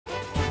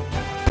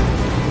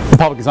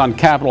Republicans on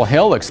Capitol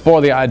Hill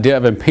explore the idea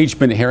of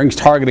impeachment hearings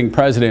targeting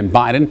President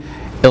Biden.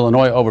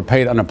 Illinois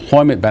overpaid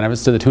unemployment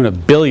benefits to the tune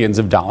of billions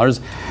of dollars,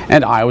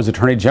 and Iowa's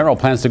Attorney General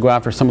plans to go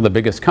after some of the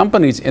biggest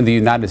companies in the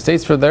United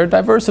States for their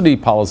diversity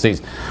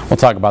policies. We'll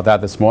talk about that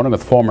this morning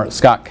with former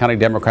Scott County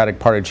Democratic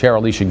Party Chair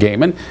Alicia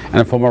Gaiman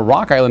and former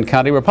Rock Island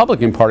County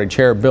Republican Party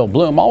Chair Bill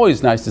Bloom.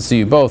 Always nice to see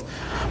you both.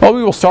 Well,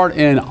 we will start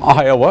in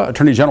Iowa.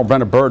 Attorney General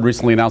Brenda Byrd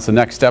recently announced the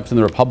next steps in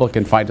the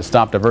Republican fight to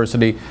stop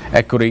diversity,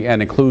 equity,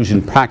 and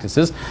inclusion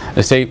practices.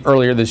 The state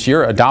earlier this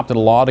year adopted a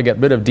law to get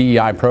rid of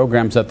DEI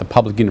programs at the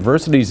public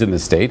universities in the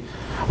state.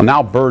 Well,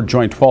 now Byrd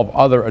joined 12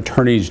 other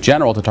attorneys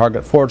general to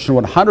target Fortune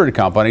 100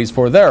 companies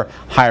for their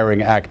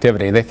hiring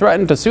activity. They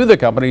threatened to sue the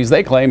companies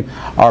they claim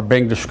are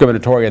being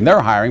discriminatory in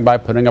their hiring by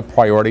putting a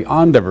priority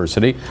on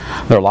diversity.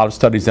 There are a lot of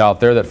studies out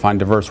there that find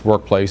diverse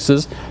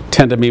workplaces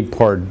tend to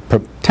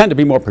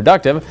be more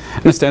productive,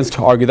 and it stands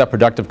to argue that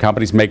productive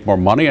companies make more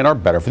money and are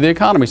better for the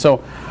economy.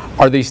 So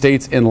are these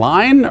states in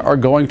line or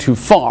going too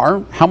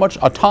far? How much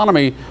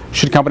autonomy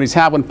should companies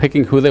have when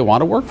picking who they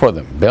want to work for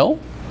them? Bill?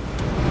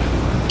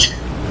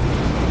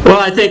 Well,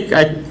 I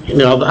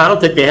don't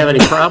think they have any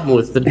problem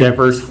with the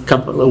diverse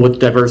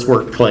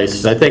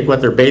workplaces. I think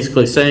what they're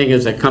basically saying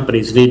is that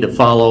companies need to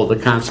follow the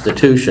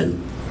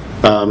Constitution.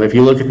 If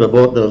you look at the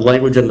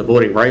language in the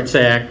Voting Rights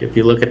Act, if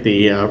you look at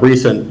the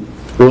recent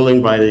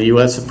ruling by the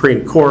U.S.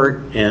 Supreme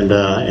Court and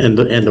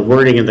the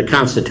wording in the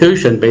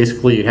Constitution,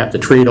 basically you have to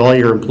treat all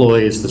your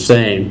employees the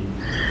same.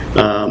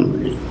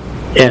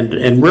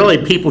 And really,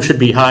 people should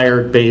be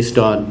hired based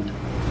on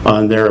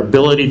their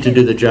ability to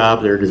do the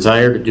job, their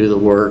desire to do the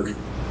work.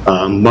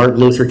 Martin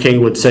Luther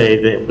King would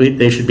say that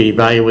they should be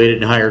evaluated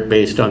and hired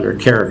based on their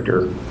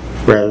character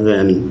rather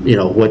than,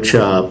 which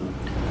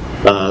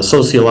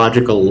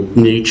sociological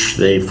niche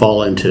they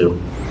fall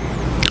into.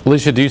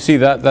 Alicia, do you see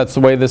that's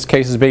the way this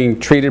case is being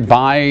treated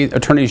by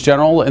attorneys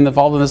general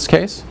involved in this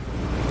case?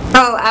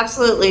 Oh,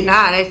 absolutely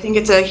not. I think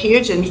it's a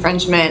huge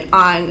infringement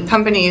on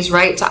companies'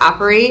 right to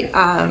operate,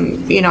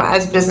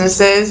 as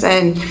businesses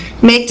and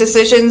make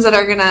decisions that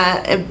are going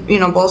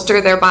to, bolster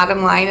their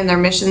bottom line and their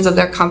missions of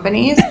their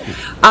companies.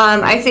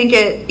 I think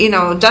it,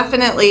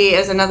 definitely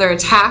is another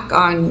attack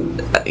on,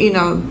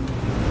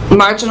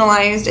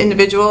 marginalized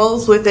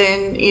individuals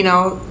within,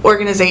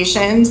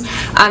 organizations,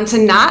 to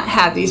not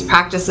have these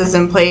practices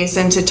in place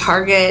and to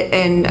target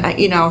and,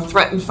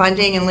 threaten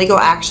funding and legal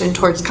action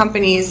towards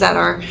companies that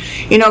are,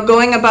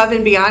 going above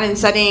and beyond and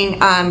setting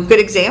good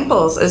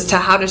examples as to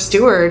how to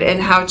steward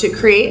and how to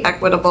create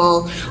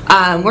equitable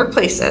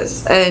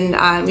workplaces. And,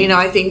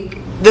 I think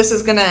this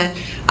is going to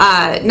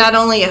not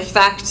only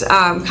affect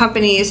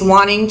companies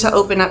wanting to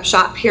open up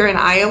shop here in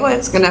Iowa,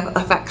 it's going to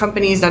affect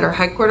companies that are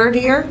headquartered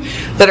here,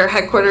 that are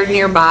headquartered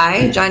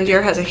nearby. John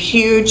Deere has a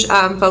huge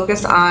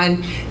focus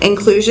on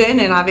inclusion,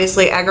 and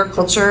obviously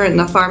agriculture and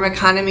the farm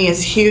economy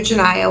is huge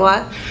in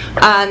Iowa.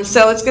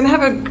 So it's going to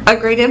have a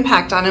great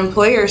impact on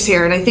employers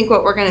here, and I think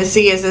what we're going to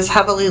see is this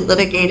heavily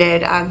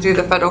litigated through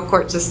the federal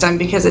court system,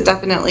 because it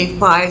definitely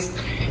flies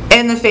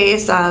in the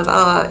face of,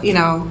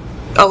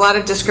 a lot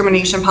of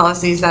discrimination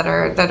policies that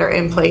are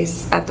in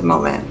place at the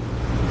moment.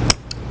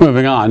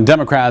 Moving on,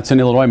 Democrats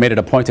in Illinois made it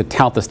a point to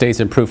tout the state's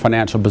improved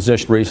financial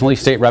position recently.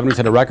 State revenues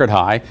hit a record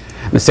high.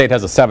 The state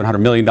has a $700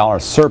 million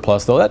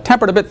surplus, though that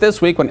tempered a bit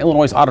this week when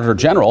Illinois' Auditor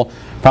General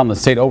found the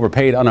state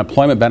overpaid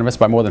unemployment benefits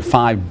by more than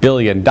 $5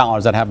 billion.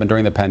 That happened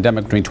during the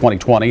pandemic between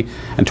 2020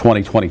 and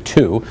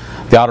 2022.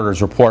 The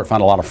auditor's report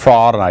found a lot of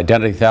fraud and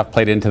identity theft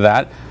played into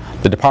that.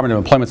 The Department of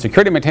Employment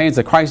Security maintains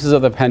the crisis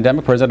of the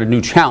pandemic presented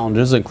new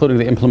challenges, including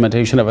the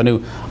implementation of a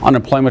new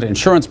unemployment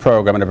insurance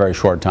program in a very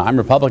short time.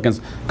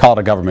 Republicans call it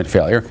a government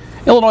failure.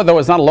 Illinois, though,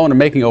 is not alone in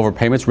making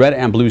overpayments. Red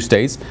and blue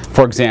states,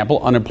 for example,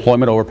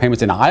 unemployment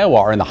overpayments in Iowa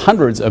are in the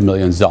hundreds of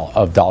millions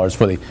of dollars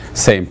for the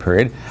same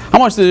period. How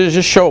much does it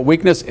just show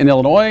weakness in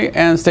Illinois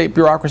and state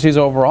bureaucracies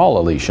overall,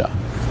 Alicia?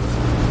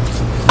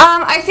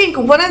 I think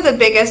one of the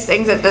biggest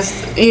things that this,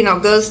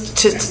 goes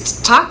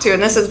to talk to,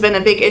 and this has been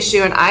a big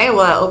issue in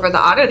Iowa over the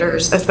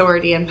auditor's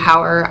authority and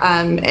power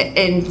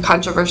in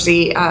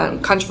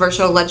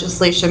controversial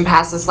legislation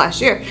passed this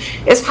last year,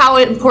 is how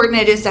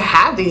important it is to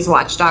have these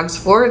watchdogs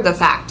for the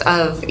fact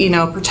of,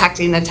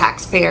 protecting the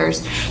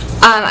taxpayers.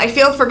 I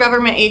feel for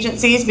government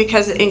agencies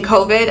because in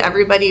COVID,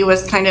 everybody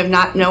was kind of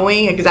not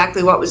knowing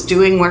exactly what was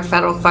doing where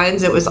federal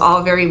funds. It was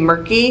all very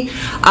murky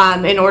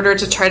in order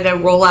to try to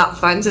roll out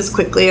funds as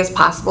quickly as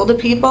possible to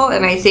people.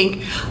 And I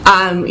think,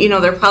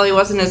 there probably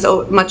wasn't as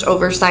much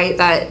oversight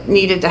that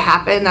needed to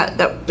happen,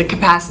 that the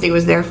capacity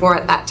was there for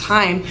at that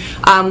time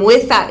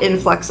with that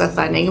influx of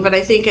funding. But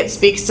I think it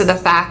speaks to the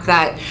fact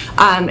that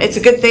it's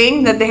a good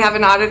thing that they have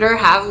an auditor,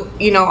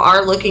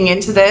 are looking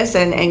into this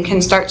and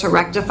can start to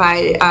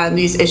rectify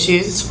these issues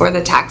issues for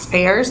the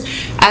taxpayers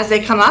as they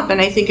come up.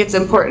 And I think it's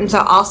important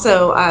to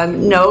also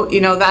note,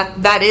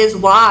 that is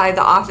why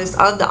the Office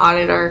of the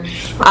Auditor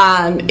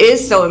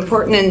is so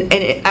important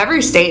in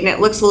every state, and it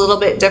looks a little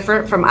bit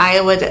different from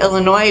Iowa to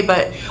Illinois,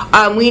 but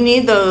we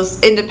need those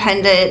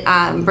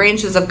independent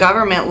branches of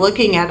government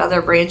looking at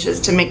other branches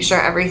to make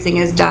sure everything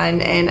is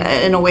done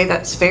in a way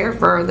that's fair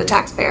for the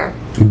taxpayer.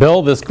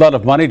 Bill, this glut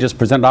of money just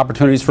presented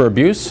opportunities for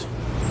abuse?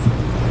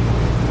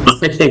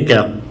 I think,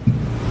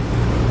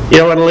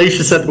 when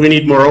Alicia said we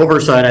need more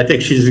oversight, I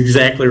think she's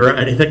exactly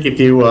right. I think if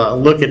you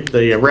look at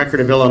the record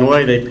of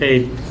Illinois,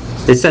 they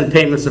sent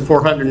payments to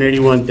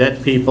 481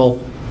 dead people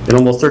and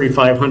almost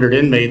 3,500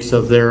 inmates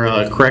of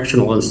their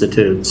correctional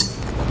institutes.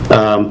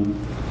 I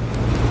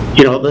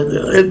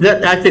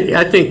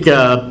think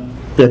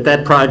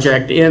that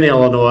project in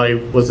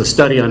Illinois was a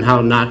study on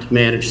how not to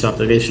manage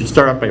something. They should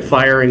start off by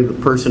firing the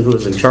person who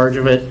was in charge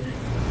of it.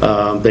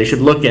 They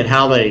should look at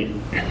how they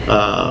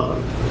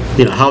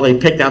how they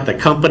picked out the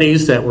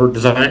companies that were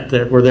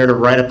there to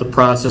write up the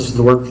process,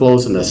 the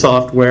workflows, and the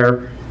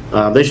software.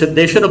 They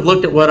should have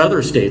looked at what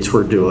other states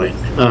were doing.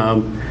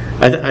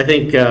 I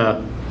think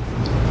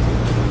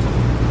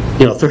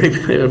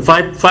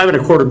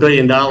 $5.25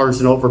 billion in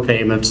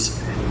overpayments,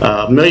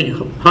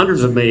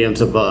 hundreds of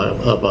millions of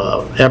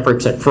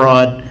efforts at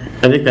fraud.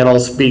 I think that all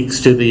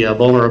speaks to the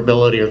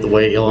vulnerability of the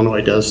way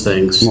Illinois does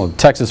things. Well,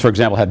 Texas, for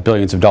example, had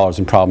billions of dollars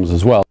in problems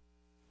as well.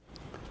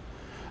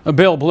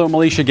 Bill Bloom,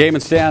 Alicia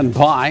Gaiman, stand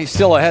by.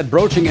 Still ahead,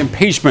 broaching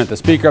impeachment. The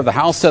Speaker of the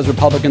House says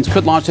Republicans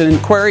could launch an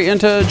inquiry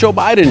into Joe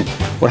Biden.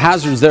 What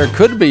hazards there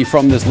could be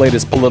from this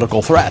latest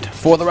political threat.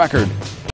 For the Record.